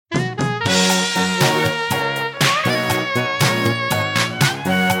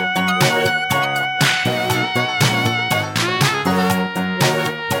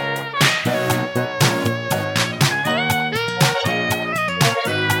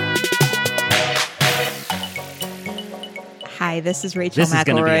this is Rachel This is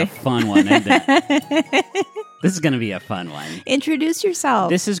going to be a McElroy. fun one, isn't it? This is going to be a fun one. Introduce yourself.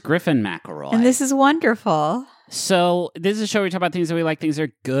 This is Griffin McElroy. And this is wonderful. So this is a show where we talk about things that we like, things that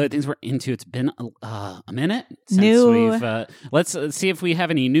are good, things we're into. It's been a minute since New. we've... let's see if we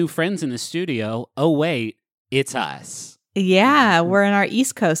have any new friends in the studio. Oh, wait. It's us. Yeah, we're in our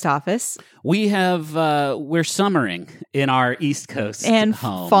East Coast office. We have... we're summering in our East Coast And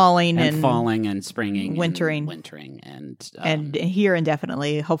home. falling and and falling and springing. wintering. And wintering. And here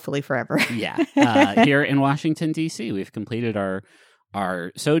indefinitely, hopefully forever. Yeah. Here in Washington, D.C., we've completed our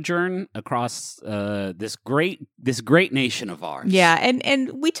sojourn across this great nation of ours. Yeah,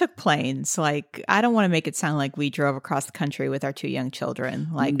 and we took planes. Like, I don't want to make it sound like we drove across the country with our 2 young children.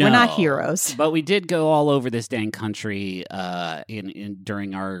 Like, we're not heroes. But we did go all over this dang country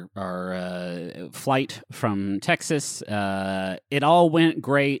during our flight from Texas. It all went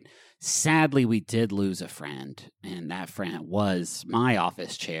great. Sadly, we did lose a friend, and that friend was my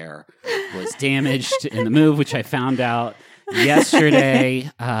office chair was damaged in the move, which I found out yesterday.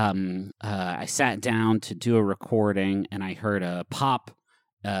 I sat down to do a recording, and I heard a pop,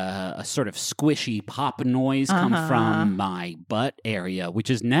 a sort of squishy pop noise come from my butt area, which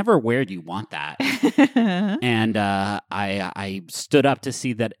is never where you want that. And I stood up to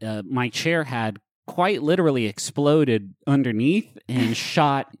see that my chair had quite literally exploded underneath and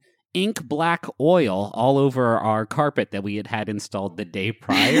shot ink black oil all over our carpet that we had installed the day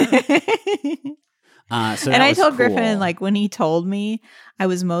prior. So and I told cool. Griffin, like, when he told me, I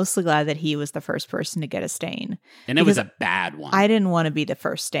was mostly glad that he was the first person to get a stain. And it was a bad one. I didn't want to be the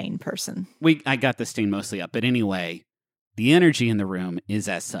first stain person. I got the stain mostly up. But anyway, the energy in the room is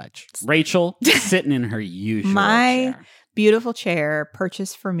as such. Rachel sitting in her usual chair. Beautiful chair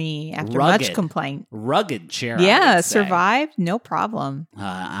purchased for me after much complaint. Rugged chair. Yeah, survived, no problem.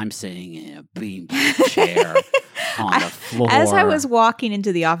 I'm sitting in a beanbag chair on the floor. As I was walking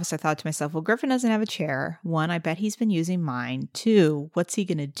into the office, I thought to myself, well, Griffin doesn't have a chair. 1, I bet he's been using mine. 2, what's he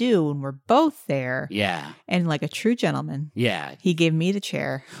going to do when we're both there? Yeah. And like a true gentleman. Yeah. He gave me the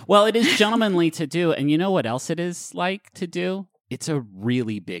chair. Well, it is gentlemanly to do. And you know what else it is like to do? It's a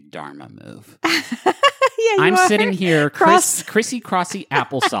really big Dharma move. I'm sitting here, crissy crossy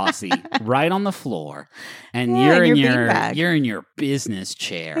applesaucy, right on the floor, and you're in your business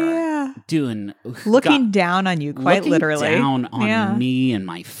chair, looking down on you, quite literally, down on me and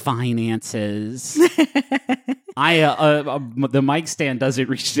my finances. The mic stand doesn't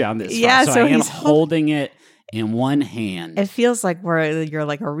reach down this far, so I am holding it in one hand. It feels like you're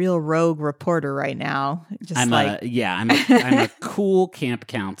like a real rogue reporter right now. I'm a cool camp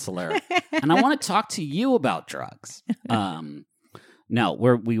counselor, and I want to talk to you about drugs. No,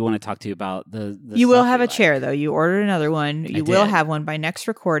 we want to talk to you about the you will have a chair though. You ordered another one. You will have one by next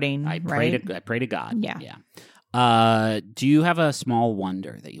recording. I pray to God. Yeah. Do you have a small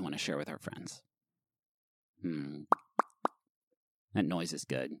wonder that you want to share with our friends? That noise is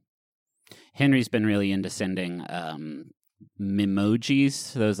good. Henry's been really into sending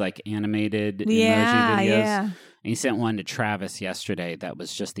memojis, those like animated emoji videos. Yeah. And he sent one to Travis yesterday that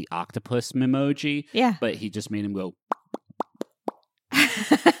was just the octopus memoji. Yeah. But he just made him go.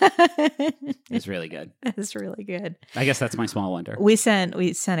 It's really good. That's really good. I guess that's my small wonder. We sent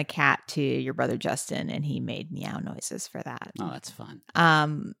a cat to your brother Justin, and he made meow noises for that. Oh, that's fun.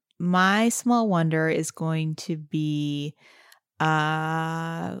 My small wonder is going to be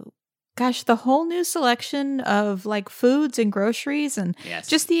the whole new selection of like foods and groceries and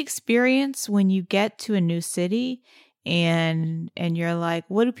just the experience when you get to a new city and you're like,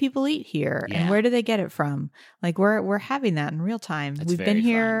 what do people eat here? Yeah. And where do they get it from? Like we're having that in real time. We've been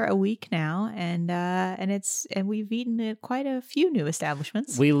here a week now and we've eaten at quite a few new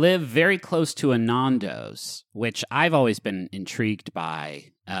establishments. We live very close to a Nando's, which I've always been intrigued by.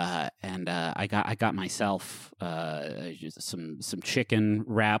 And I got myself some chicken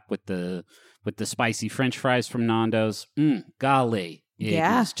wrap with the spicy French fries from Nando's. Golly,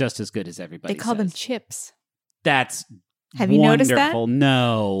 it's just as good as everybody. They call them chips. That's have you noticed that?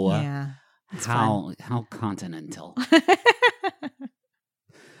 No, yeah. How continental.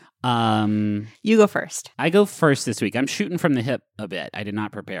 You go first. I go first this week. I'm shooting from the hip a bit. I did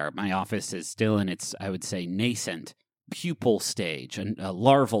not prepare. My office is still in its, I would say, nascent pupal stage and a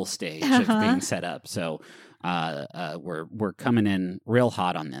larval stage of being set up. So we're coming in real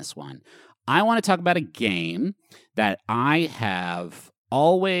hot on this one. I want to talk about a game that I have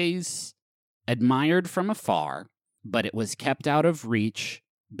always admired from afar, but it was kept out of reach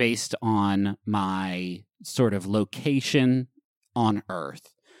based on my sort of location on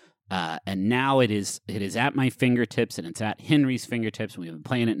Earth. And now it is at my fingertips, and it's at Henry's fingertips. We've been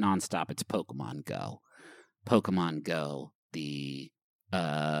playing it nonstop. It's Pokemon Go. Pokemon Go the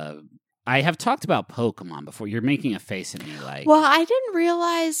I have talked about Pokemon before. You're making a face at me like... Well, I didn't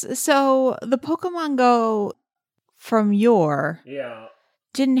realize... So, the Pokemon Go from yore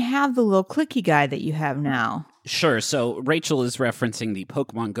didn't have the little clicky guy that you have now. Sure. So, Rachel is referencing the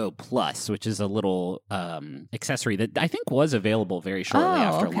Pokemon Go Plus, which is a little accessory that I think was available very shortly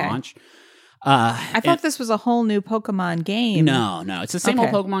after launch. I thought this was a whole new Pokemon game. No. It's the same old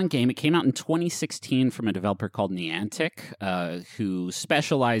Pokemon game. It came out in 2016 from a developer called Niantic, who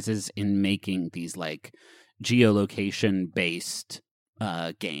specializes in making these like geolocation-based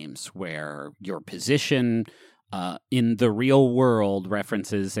games where your position in the real world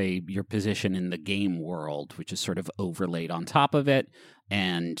references your position in the game world, which is sort of overlaid on top of it.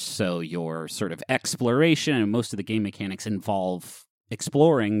 And so your sort of exploration and most of the game mechanics involve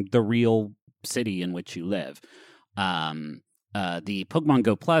exploring the real city in which you live. The Pokemon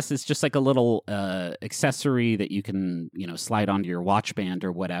Go Plus is just like a little accessory that you can, slide onto your watch band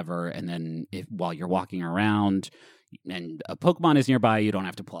or whatever, and then while you're walking around and a Pokemon is nearby, you don't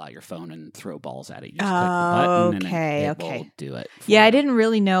have to pull out your phone and throw balls at it. You just click the button and it will do it. Yeah, I didn't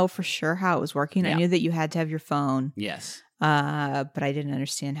really know for sure how it was working. I knew that you had to have your phone. Yes. But I didn't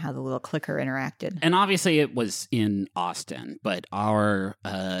understand how the little clicker interacted. And obviously it was in Austin, but our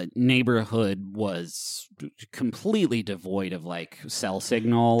neighborhood was completely devoid of like cell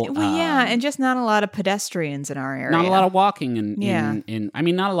signal. Well, and just not a lot of pedestrians in our area. Not a lot of walking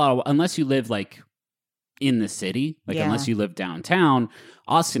not a lot of, unless you live like in the city, unless you live downtown,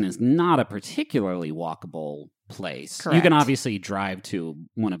 Austin is not a particularly walkable place. Correct. You can obviously drive to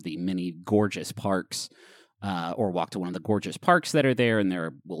one of the many gorgeous parks or walk to one of the gorgeous parks that are there, and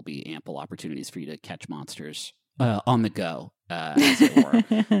there will be ample opportunities for you to catch monsters on the go, as it were.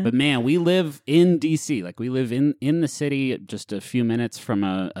 But man, we live in DC. Like, we live in the city, just a few minutes from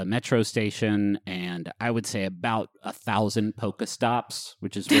a metro station, and I would say about 1,000 Pokestops,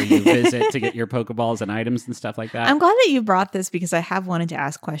 which is where you visit to get your Pokeballs and items and stuff like that. I'm glad that you brought this because I have wanted to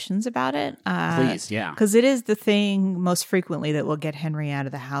ask questions about it. Please, yeah. Because it is the thing most frequently that will get Henry out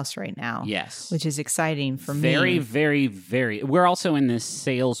of the house right now. Yes. Which is exciting for me. Very, very, very. We're also in this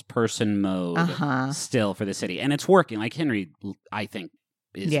salesperson mode still for the city. And it's working. Like, Henry, I think,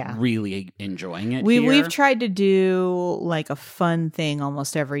 is really enjoying it. We've tried to do like a fun thing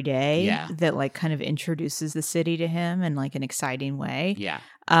almost every day that like kind of introduces the city to him in like an exciting way. Yeah.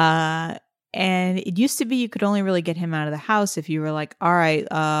 And it used to be you could only really get him out of the house if you were like, all right,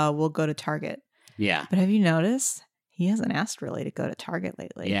 we'll go to Target. Yeah. But have you noticed he hasn't asked really to go to Target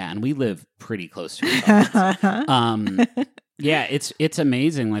lately? Yeah, and we live pretty close to each other. Yeah, it's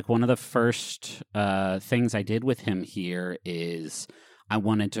amazing. Like, one of the first things I did with him here is I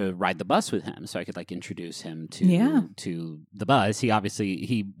wanted to ride the bus with him so I could like introduce him to the bus.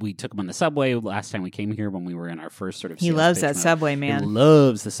 We took him on the subway last time we came here when we were in our first sort of He loves that subway, man. He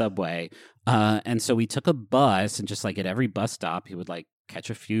loves the subway. And so we took a bus, and just like at every bus stop, he would like catch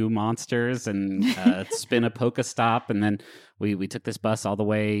a few monsters and spin a Pokestop. And then we took this bus all the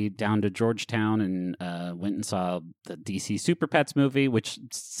way down to Georgetown and went and saw the DC Super Pets movie, which,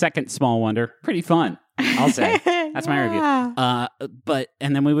 second small wonder, pretty fun, I'll say. That's my review.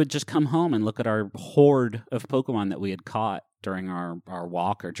 And then we would just come home and look at our horde of Pokemon that we had caught during our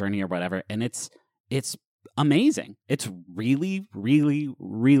walk or journey or whatever. And it's amazing. It's really, really,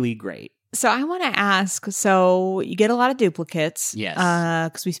 really great. So I want to ask, so you get a lot of duplicates. Yes.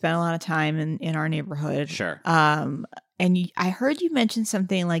 Because we spend a lot of time in our neighborhood. Sure. And I heard you mention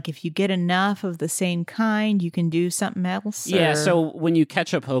something like if you get enough of the same kind, you can do something else. Yeah, so when you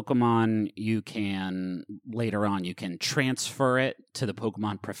catch a Pokemon, you can transfer it to the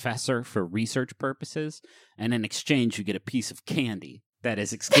Pokemon professor for research purposes. And in exchange, you get a piece of candy that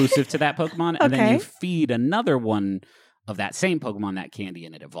is exclusive to that Pokemon. And then you feed another one of that same Pokemon that candy,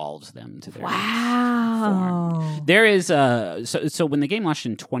 and it evolves them to their form. There is so when the game launched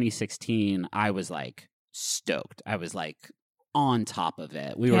in 2016, I was like stoked. I was like on top of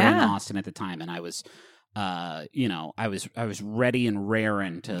it. We were in Austin at the time, and I was I was ready and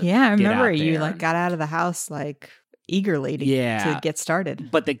raring to I remember you like got out of the house like eagerly to get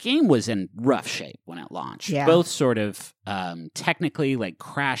started. But the game was in rough shape when it launched. Yeah. Both sort of technically, like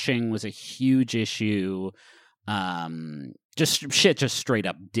crashing was a huge issue. Just straight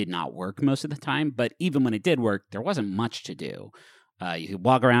up did not work most of the time. But even when it did work, there wasn't much to do. You could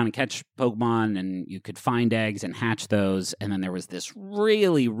walk around and catch Pokemon, and you could find eggs and hatch those. And then there was this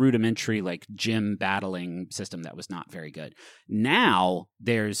really rudimentary like gym battling system that was not very good. Now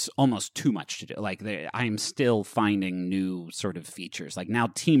there's almost too much to do. Like I'm still finding new sort of features. Like now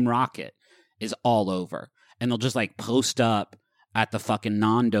Team Rocket is all over, and they'll just like post up at the fucking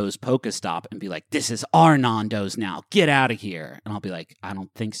Nando's Pokestop and be like, this is our Nando's now. Get out of here. And I'll be like, I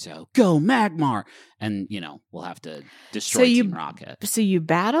don't think so. Go Magmar. And, we'll have to destroy Team Rocket. So you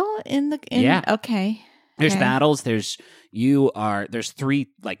battle yeah. Okay. There's battles. There's 3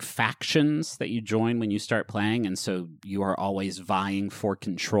 like factions that you join when you start playing. And so you are always vying for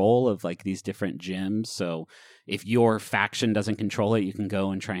control of like these different gyms. So if your faction doesn't control it, you can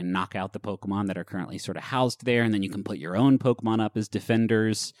go and try and knock out the Pokemon that are currently sort of housed there. And then you can put your own Pokemon up as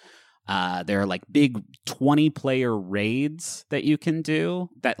defenders. There are like big 20-player raids that you can do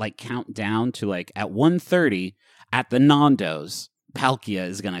that like count down to like at 1:30 at the Nando's. Palkia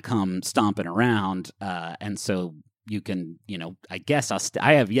is going to come stomping around, and so you can, I guess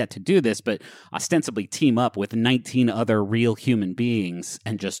I have yet to do this, but ostensibly team up with 19 other real human beings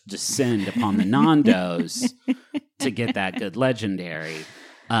and just descend upon the Nando's to get that good legendary.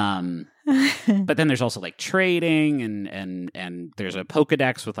 But then there's also like trading and there's a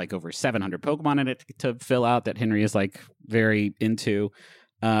Pokedex with like over 700 Pokemon in it to fill out that Henry is like very into.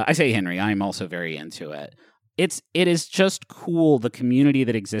 I say Henry, I'm also very into it. It is just cool, the community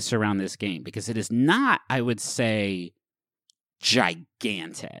that exists around this game, because it is not, I would say,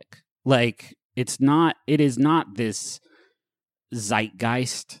 gigantic. Like, it is not this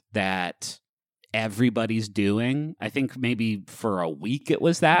zeitgeist that everybody's doing. I think maybe for a week it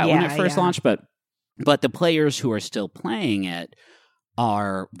was that when it first launched, but the players who are still playing it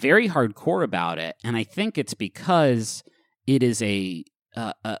are very hardcore about it, and I think it's because it is a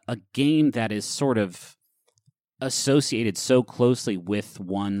game that is sort of associated so closely with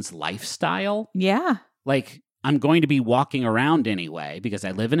one's lifestyle. Yeah. Like, I'm going to be walking around anyway because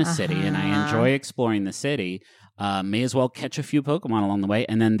I live in a city and I enjoy exploring the city. May as well catch a few Pokemon along the way.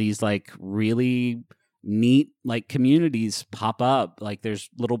 And then these like really neat like communities pop up. Like there's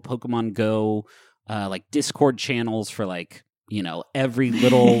little Pokemon Go like Discord channels for like, every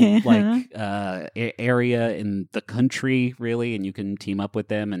little like area in the country, really, and you can team up with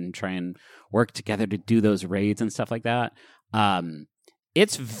them and try and work together to do those raids and stuff like that.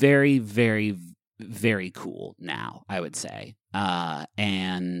 It's very, very, very cool now, I would say.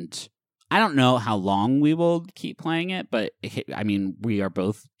 And I don't know how long we will keep playing it, but I mean, we are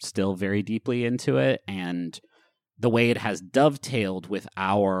both still very deeply into it, and the way it has dovetailed with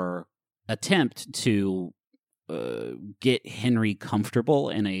our attempt to get Henry comfortable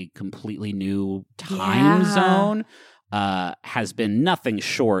in a completely new time zone has been nothing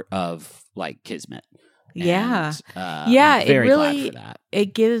short of like kismet. Yeah. And, I'm very glad for that.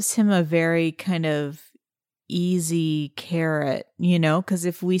 It gives him a very kind of easy carrot, because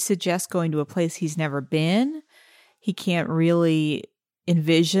if we suggest going to a place he's never been, he can't really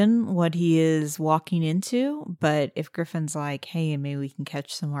envision what he is walking into. But if Griffin's like, hey, maybe we can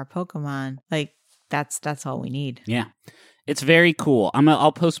catch some more Pokemon, like, that's all we need. Yeah. It's very cool.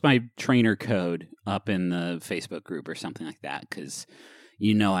 I'll post my trainer code up in the Facebook group or something like that, because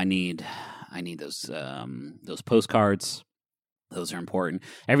I need those postcards. Those are important.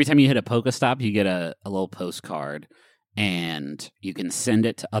 Every time you hit a Pokestop, you get a little postcard, and you can send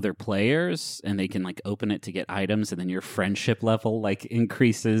it to other players, and they can like open it to get items, and then your friendship level like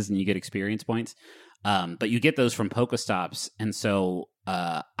increases, and you get experience points. But you get those from Pokestops, and so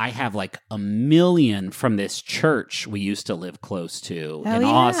I have like 1 million from this church we used to live close to in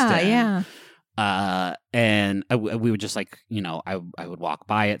Austin. Yeah. And we would just like, I would walk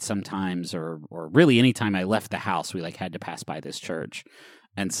by it sometimes, or really anytime I left the house, we like had to pass by this church.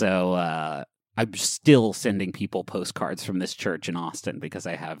 And so I'm still sending people postcards from this church in Austin because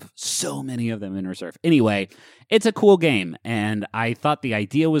I have so many of them in reserve. Anyway, it's a cool game, and I thought the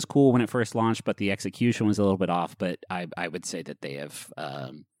idea was cool when it first launched, but the execution was a little bit off. But I would say that they have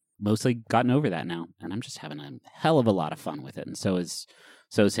mostly gotten over that now, and I'm just having a hell of a lot of fun with it, and so is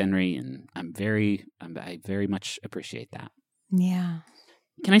Henry, and I very much appreciate that. Yeah.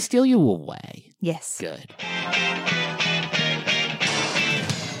 Can I steal you away? Yes. Good.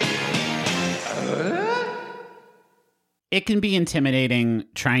 It can be intimidating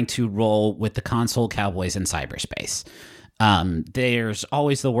trying to roll with the console cowboys in cyberspace. There's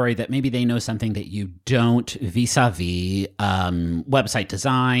always the worry that maybe they know something that you don't, vis-a-vis website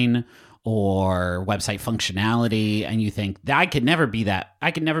design or website functionality, and you think, I could never be that.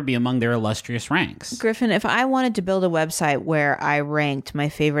 I could never be among their illustrious ranks. Griffin, if I wanted to build a website where I ranked my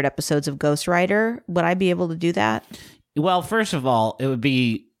favorite episodes of Ghost Rider, would I be able to do that? Well, first of all, it would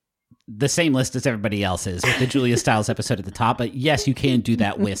be the same list as everybody else's with the Julia Stiles episode at the top. But yes, you can do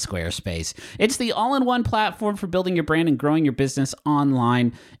that with Squarespace. It's the all-in-one platform for building your brand and growing your business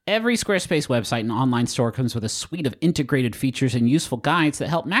online. Every Squarespace website and online store comes with a suite of integrated features and useful guides that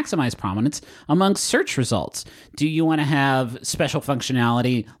help maximize prominence among search results. Do you want to have special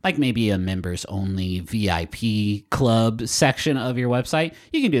functionality, like maybe a members-only VIP club section of your website?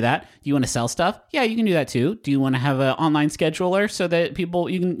 You can do that. Do you want to sell stuff? Yeah, you can do that too. Do you want to have an online scheduler so that you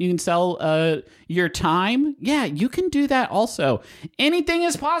can sell your time? Yeah, you can do that also. Anything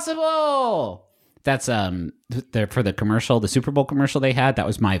is possible. That's for the commercial, the Super Bowl commercial they had. That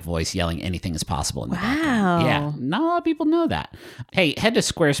was my voice yelling anything is possible in the background. Yeah, not a lot of people know that. Hey, head to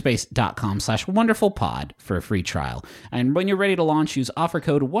squarespace.com/wonderfulpod for a free trial. And when you're ready to launch, use offer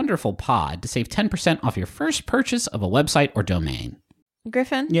code WonderfulPod to save 10% off your first purchase of a website or domain.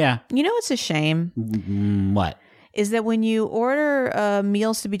 Griffin? Yeah. You know what's a shame? What? Is that when you order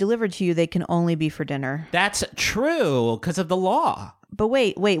meals to be delivered to you, they can only be for dinner. That's true because of the law. But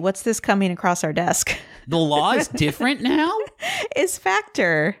wait, what's this coming across our desk? The law is different now? It's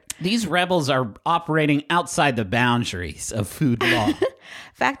Factor. These rebels are operating outside the boundaries of food law.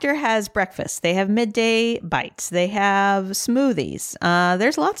 Factor has breakfast. They have midday bites. They have smoothies.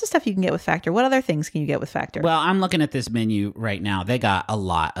 There's lots of stuff you can get with Factor. What other things can you get with Factor? Well, I'm looking at this menu right now. They got a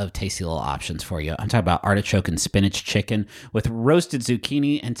lot of tasty little options for you. I'm talking about artichoke and spinach chicken with roasted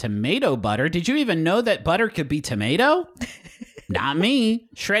zucchini and tomato butter. Did you even know that butter could be tomato? Not me.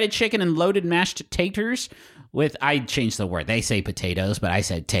 Shredded chicken and loaded mashed taters with, I changed the word. They say potatoes, but I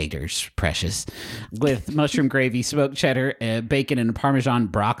said taters, precious. With mushroom gravy, smoked cheddar, bacon, and Parmesan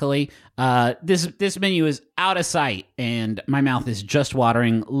broccoli. This menu is out of sight, and my mouth is just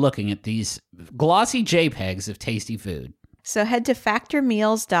watering looking at these glossy JPEGs of tasty food. So head to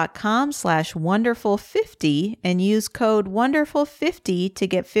factormeals.com/wonderful50 and use code wonderful50 to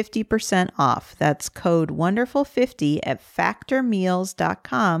get 50% off. That's code wonderful50 at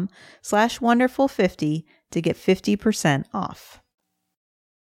factormeals.com/wonderful50 to get 50% off.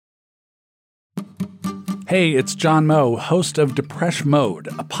 Hey, it's John Moe, host of Depresh Mode,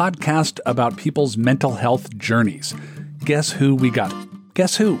 a podcast about people's mental health journeys. Guess who we got?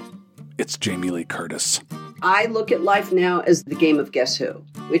 Guess who? It's Jamie Lee Curtis. I look at life now as the game of Guess Who,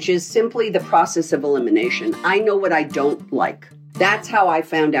 which is simply the process of elimination. I know what I don't like. That's how I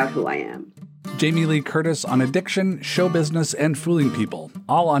found out who I am. Jamie Lee Curtis on addiction, show business, and fooling people.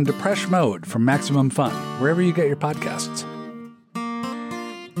 All on Depresh Mode from Maximum Fun, wherever you get your podcasts.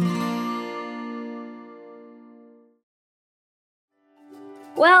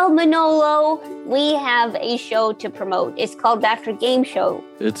 Well, Manolo, we have a show to promote. It's called Dr. Game Show.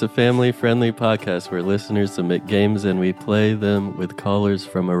 It's a family-friendly podcast where listeners submit games and we play them with callers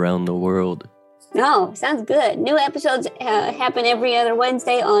from around the world. Oh, sounds good. New episodes happen every other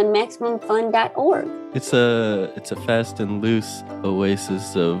Wednesday on MaximumFun.org. It's a fast and loose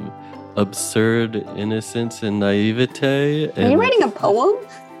oasis of absurd innocence and naivete. Are you writing a poem?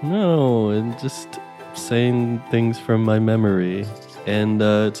 No, and just saying things from my memory. And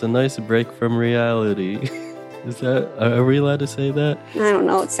it's a nice break from reality. Are we allowed to say that? I don't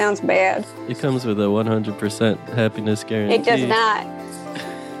know. It sounds bad. It comes with a 100% happiness guarantee. It does not.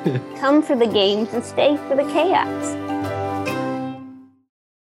 Come for the games and stay for the chaos.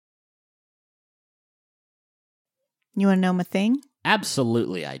 You want to know my thing?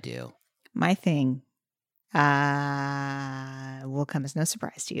 Absolutely, I do. My thing will come as no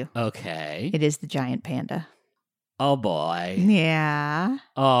surprise to you. Okay. It is the giant panda. Oh, boy. Yeah.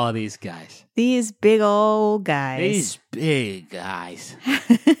 Oh, these guys. These big old guys. These big guys.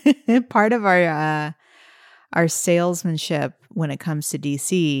 Part of our salesmanship when it comes to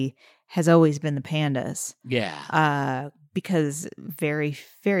DC has always been the pandas. Yeah. Because very,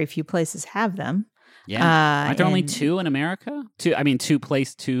 very few places have them. Yeah. Aren't there only two in America? Two.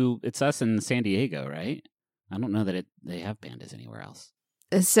 It's us in San Diego, right? I don't know that they have pandas anywhere else.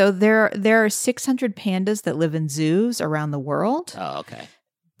 So there are 600 pandas that live in zoos around the world. Oh, okay.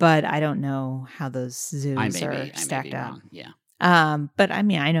 But I don't know how those zoos are stacked up. Wrong. Yeah. But I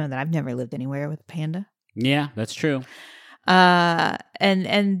mean, I know that I've never lived anywhere with a panda. Yeah, that's true. And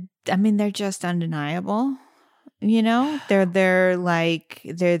I mean, they're just undeniable. You know, they're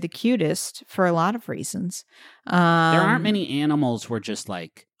the cutest for a lot of reasons. There aren't many animals where just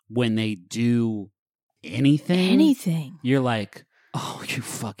like when they do anything, you're like, oh, you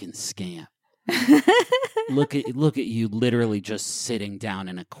fucking scamp. Look at you literally just sitting down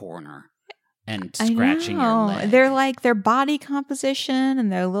in a corner and scratching your leg. They're like their body composition and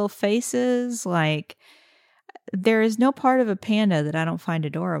their little faces. Like, there is no part of a panda that I don't find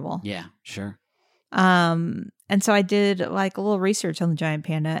adorable. Yeah, sure. And so I did like a little research on the giant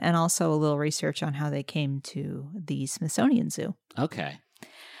panda and also a little research on how they came to the Smithsonian Zoo. Okay.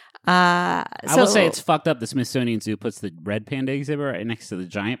 I will say it's fucked up. The Smithsonian Zoo puts the red panda exhibit right next to the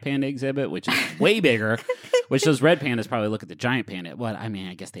giant panda exhibit, which is way bigger, which those red pandas probably look at the giant panda. Well, I mean,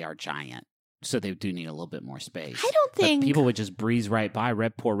 I guess they are giant, so they do need a little bit more space. I don't think... But people would just breeze right by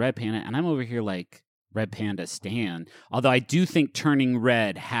poor red panda, and I'm over here like... Red Panda stan. Although I do think turning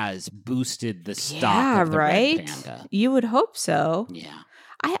red has boosted the stock of the Red Panda. You would hope so. Yeah.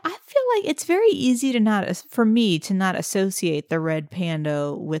 I feel like it's very easy for me to not associate the red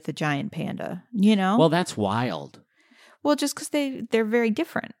panda with the giant panda, you know? Well, that's wild. Well, just because they're very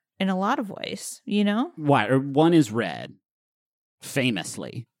different in a lot of ways, you know? Why? Or one is red,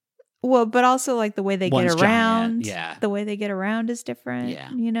 famously. Well, but also like the way they get around. Giant, yeah. The way they get around is different,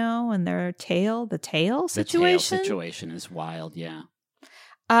 you know? And their tail, the tail situation. The tail situation is wild, yeah.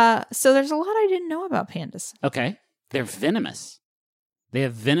 So there's a lot I didn't know about pandas. Okay. They're venomous. They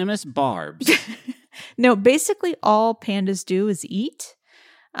have venomous barbs. No, basically all pandas do is eat.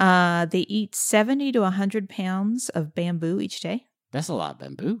 They eat 70 to 100 pounds of bamboo each day. That's a lot of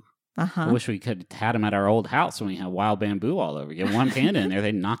bamboo. Uh-huh. I wish we could have had them at our old house when we had wild bamboo all over. Get one panda in there,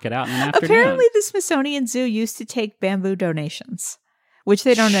 they'd knock it out in an afternoon. Apparently the Smithsonian Zoo used to take bamboo donations, which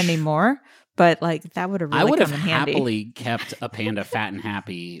they don't anymore. But like that would have really come in handy. I would have happily kept a panda fat and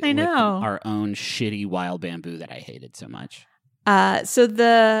happy I know. With our own shitty wild bamboo that I hated so much. So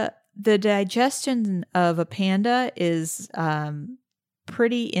the digestion of a panda is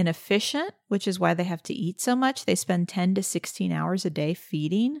pretty inefficient, which is why they have to eat so much. They spend 10 to 16 hours a day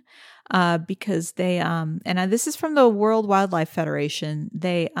feeding because they and this is from the World Wildlife Federation.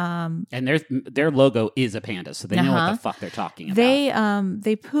 They and their logo is a panda, so they know what the fuck they're talking about.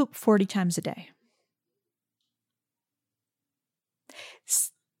 They poop 40 times a day.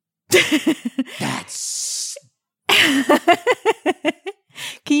 That's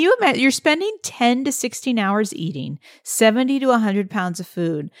Can you imagine? You're spending 10 to 16 hours eating 70 to 100 pounds of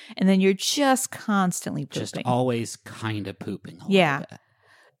food, and then you're just constantly pooping. Just always kind of pooping a little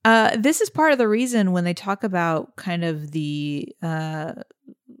bit. This is part of the reason when they talk about kind of the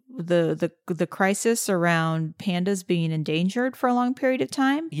crisis around pandas being endangered for a long period of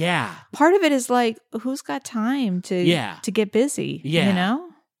time. Yeah. Part of it is like, who's got time to get busy? Yeah. You know?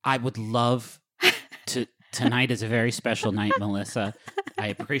 I would love to. Tonight is a very special night, Melissa. I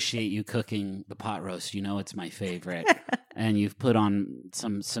appreciate you cooking the pot roast. You know it's my favorite. And you've put on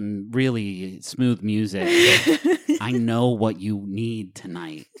some really smooth music. I know what you need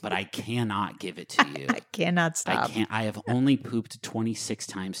tonight, but I cannot give it to you. I cannot stop. I have only pooped 26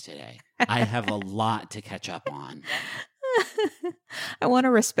 times today. I have a lot to catch up on. I want to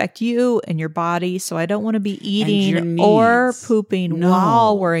respect you and your body, so I don't want to be eating or pooping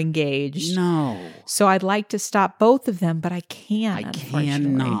while we're engaged. No. So I'd like to stop both of them, but I can't. I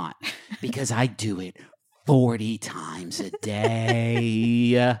cannot because I do it 40 times a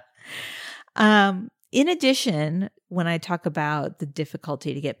day. In addition, when I talk about the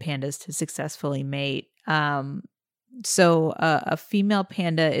difficulty to get pandas to successfully mate, so a female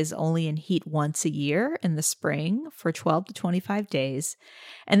panda is only in heat once a year in the spring for 12 to 25 days.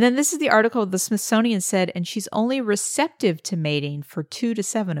 And then this is the article the Smithsonian said, and she's only receptive to mating for 2 to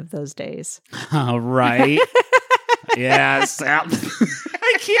 7 of those days. Right. Yes. I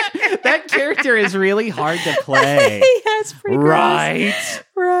can't. That character is really hard to play. Yeah, it's pretty right. Gross.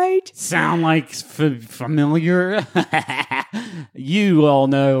 Right. Sound like familiar? You all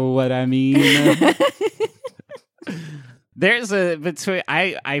know what I mean. There's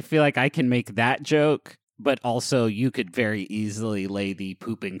I feel like I can make that joke, but also you could very easily lay the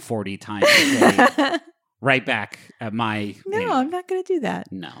pooping 40 times a day right back at my... No, I'm not going to do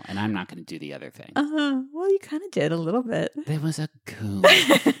that. No, and I'm not going to do the other thing. Well, you kind of did a little bit. There was a goon.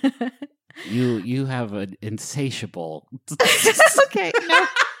 You have an insatiable... Okay,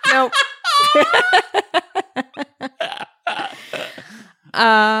 no.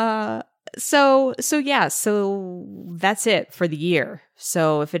 So that's it for the year.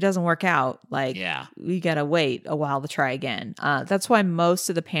 So if it doesn't work out, we gotta wait a while to try again. That's why most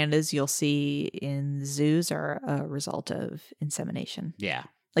of the pandas you'll see in zoos are a result of insemination. Yeah.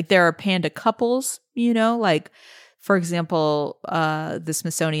 Like there are panda couples, you know, like for example, the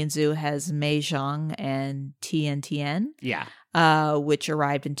Smithsonian Zoo has Mei Zhang and Tian Tian. Yeah. Which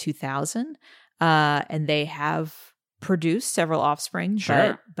arrived in 2000. And they have produced several offspring,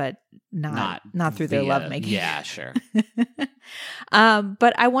 sure. but not through their lovemaking. Yeah, sure.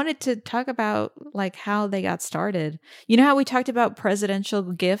 But I wanted to talk about like how they got started. You know how we talked about presidential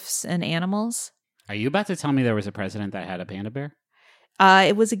gifts and animals? Are you about to tell me there was a president that had a panda bear?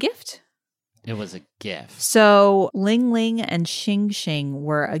 It was a gift. It was a gift. So Ling Ling and Xing Xing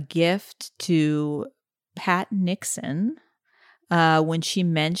were a gift to Pat Nixon when she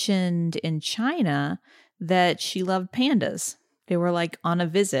mentioned in China that she loved pandas. They were like on a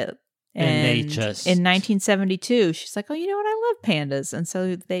visit. And they just... In 1972, she's like, oh, you know what? I love pandas. And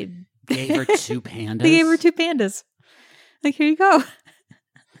so they... Gave her 2 pandas? They gave her 2 pandas. Like, here you go.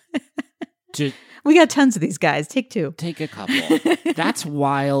 We got tons of these guys. Take 2. Take a couple. That's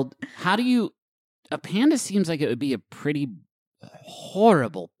wild. How do you... A panda seems like it would be a pretty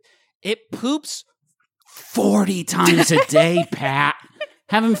horrible... It poops 40 times a day, Pat.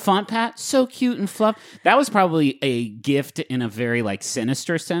 Having fun, Pat? So cute and fluff. That was probably a gift in a very, like,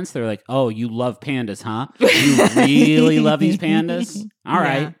 sinister sense. They're like, oh, you love pandas, huh? You really love these pandas? All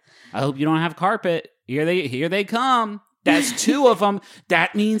right. I hope you don't have carpet. Here they come. That's 2 of them.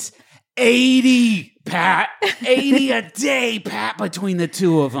 That means 80, Pat. 80 a day, Pat, between the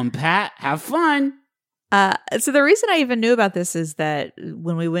 2 of them. Pat, have fun. So the reason I even knew about this is that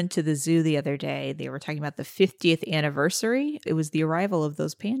when we went to the zoo the other day, they were talking about the 50th anniversary. It was the arrival of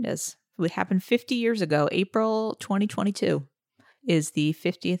those pandas. It happened 50 years ago. April 2022 is the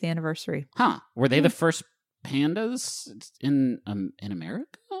 50th anniversary. Huh. Were they the first pandas in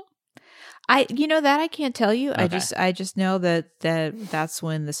America? That I can't tell you. Okay. I just know that's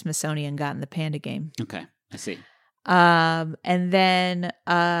when the Smithsonian got in the panda game. Okay, I see. And then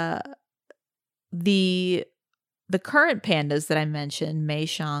the current pandas that I mentioned, Mei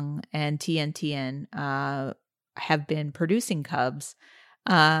Xiang and Tian Tian, have been producing cubs.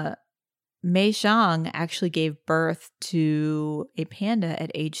 Mei Xiang actually gave birth to a panda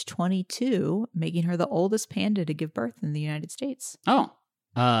at age 22, making her the oldest panda to give birth in the United States. Oh.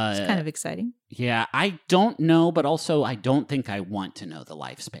 It's kind of exciting. Yeah, I don't know, but also I don't think I want to know the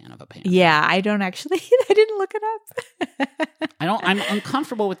lifespan of a panda. Yeah, I don't actually. I didn't look it up. I'm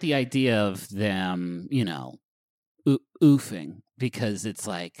uncomfortable with the idea of them, oofing, because it's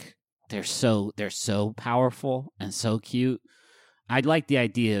like they're so powerful and so cute. I'd like the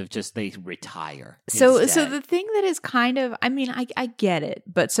idea of just they retire. So instead. the thing that is kind of, I get it,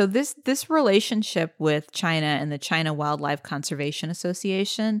 but so this relationship with China and the China Wildlife Conservation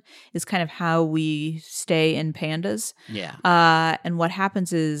Association is kind of how we stay in pandas. Yeah. And what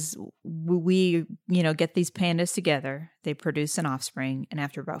happens is we get these pandas together, they produce an offspring, and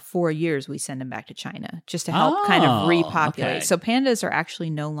after about 4 years, we send them back to China just to help kind of repopulate. Okay. So pandas are actually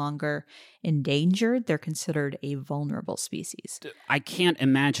no longer endangered. They're considered a vulnerable species. I can't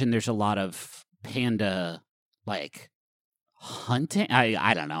imagine there's a lot of panda, like, hunting.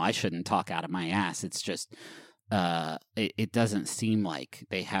 I don't know. I shouldn't talk out of my ass. It's just, it doesn't seem like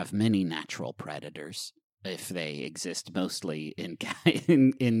they have many natural predators if they exist mostly in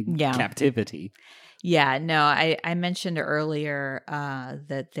captivity. Yeah, no, I mentioned earlier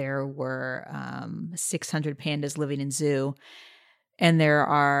that there were 600 pandas living in zoo, and there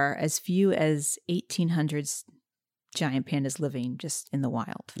are as few as 1,800 giant pandas living just in the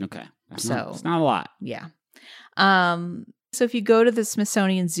wild. Okay. It's not a lot. Yeah. So if you go to the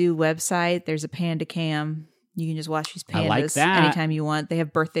Smithsonian Zoo website, there's a panda cam. You can just watch these pandas I like that. anytime you want. They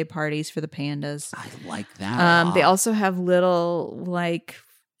have birthday parties for the pandas. I like that. They also have little like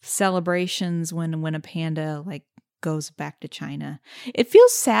celebrations when a panda like goes back to China. It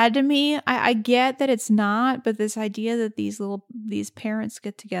feels sad to me. I get that it's not, but this idea that these parents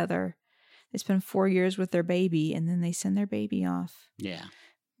get together, they spend 4 years with their baby, and then they send their baby off. Yeah.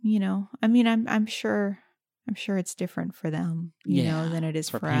 I'm sure it's different for them, than it is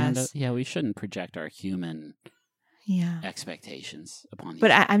for panda, us. Yeah, we shouldn't project our human expectations upon these.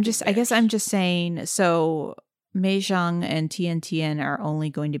 But I guess I'm just saying, so Mei Xiang and Tian Tian are only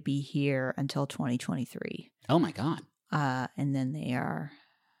going to be here until 2023. Oh my God. And then they're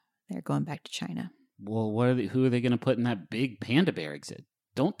going back to China. Well, who are they going to put in that big panda bear exhibit?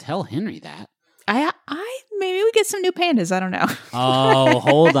 Don't tell Henry that. Maybe we get some new pandas. I don't know. Oh,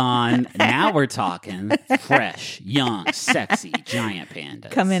 hold on. Now we're talking fresh, young, sexy, giant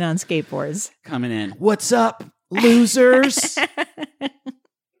pandas. Come in on skateboards. Coming in. What's up, losers?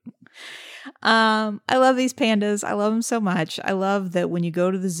 I love these pandas. I love them so much. I love that when you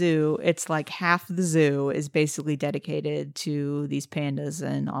go to the zoo, it's like half the zoo is basically dedicated to these pandas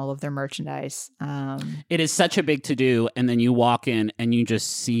and all of their merchandise. It is such a big to-do, and then you walk in and you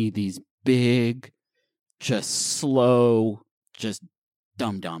just see these big, just slow, just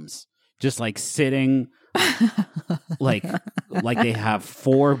dum-dums, just like sitting like they have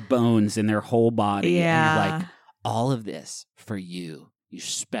 4 bones in their whole body. Yeah. And you're like, all of this for you, you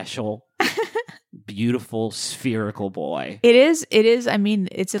special beautiful spherical boy. It is. I mean,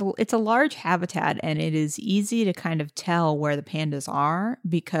 it's a large habitat, and it is easy to kind of tell where the pandas are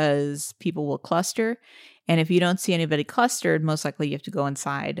because people will cluster. And if you don't see anybody clustered, most likely you have to go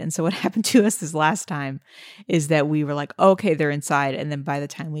inside. And so what happened to us this last time is that we were like, okay, they're inside. And then by the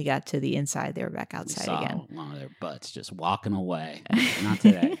time we got to the inside, they were back outside again. One of their butts just walking away. Not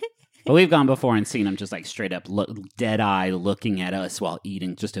today. But we've gone before and seen them just like straight up dead eye looking at us while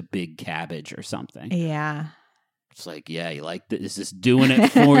eating just a big cabbage or something. Yeah. It's like, yeah, you like this? Is this doing it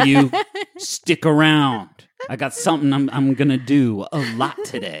for you? Stick around. I got something I'm going to do a lot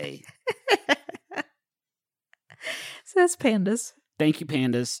today. So that's pandas. Thank you,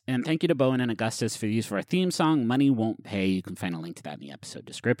 pandas. And thank you to Bowen and Augustus for the use of our theme song, Money Won't Pay. You can find a link to that in the episode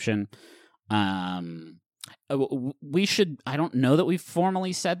description. We should, I don't know that we've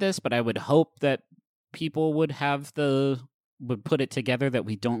formally said this, but I would hope that people would put it together that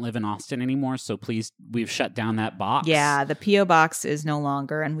we don't live in Austin anymore. So please, we've shut down that box. Yeah, the P.O. box is no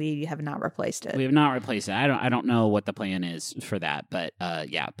longer, and we have not replaced it. We have not replaced it. I don't know what the plan is for that, but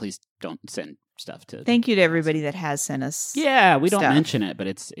yeah, please don't send stuff to. Thank you to everybody that has sent us. Yeah, we don't mention it, but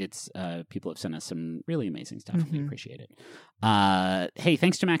it's people have sent us some really amazing stuff, and we appreciate it. Hey,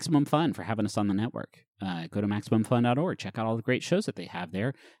 thanks to Maximum Fun for having us on the network. Go to MaximumFun.org. Check out all the great shows that they have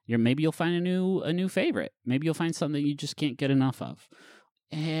there. Maybe you'll find a new favorite. Maybe you'll find something you just can't get enough of.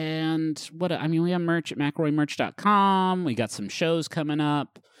 And we have merch at McElroymerch.com. We got some shows coming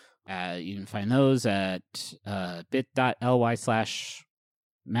up. You can find those at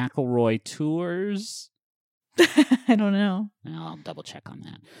bit.ly/McElroy Tours. I don't know. I'll double check on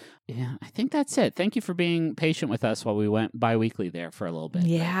that. Yeah, I think that's it. Thank you for being patient with us while we went bi-weekly there for a little bit.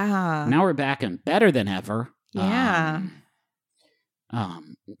 Yeah. Now we're back and better than ever. Yeah.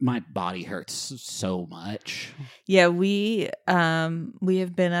 My body hurts so much. Yeah, we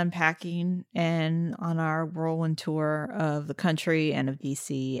have been unpacking and on our whirlwind tour of the country and of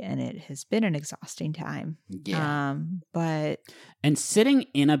DC, and it has been an exhausting time. Yeah. And sitting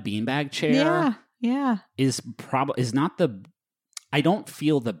in a beanbag chair is not the I don't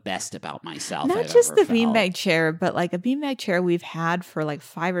feel the best about myself. Not just the beanbag chair, but like a beanbag chair we've had for like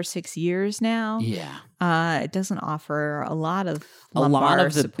 5 or 6 years now. Yeah. It doesn't offer a lot of the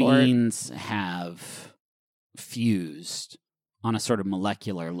support. beans have fused on a sort of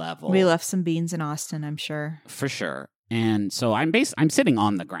molecular level. We left some beans in Austin, I'm sure. For sure. And so I'm sitting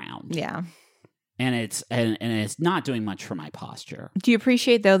on the ground. Yeah. And it's not doing much for my posture. Do you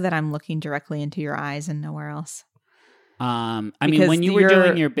appreciate though that I'm looking directly into your eyes and nowhere else? When you were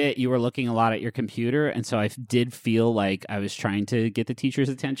doing your bit, you were looking a lot at your computer, and so I did feel like I was trying to get the teacher's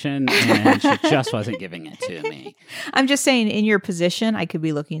attention, and she just wasn't giving it to me. I'm just saying, in your position, I could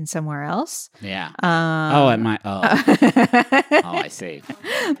be looking somewhere else. Yeah. I see.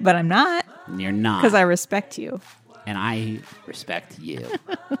 But I'm not. You're not. Because I respect you. And I respect you.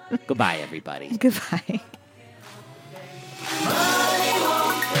 Goodbye, everybody. Goodbye.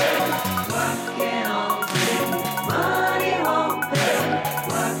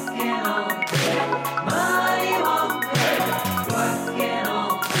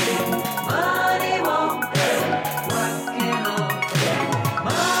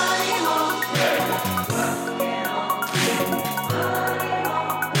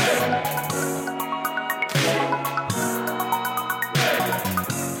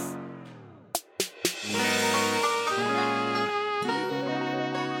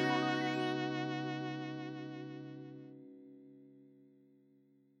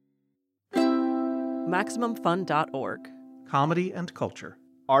 MaximumFun.org. Comedy and culture.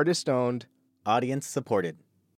 Artist owned, audience supported.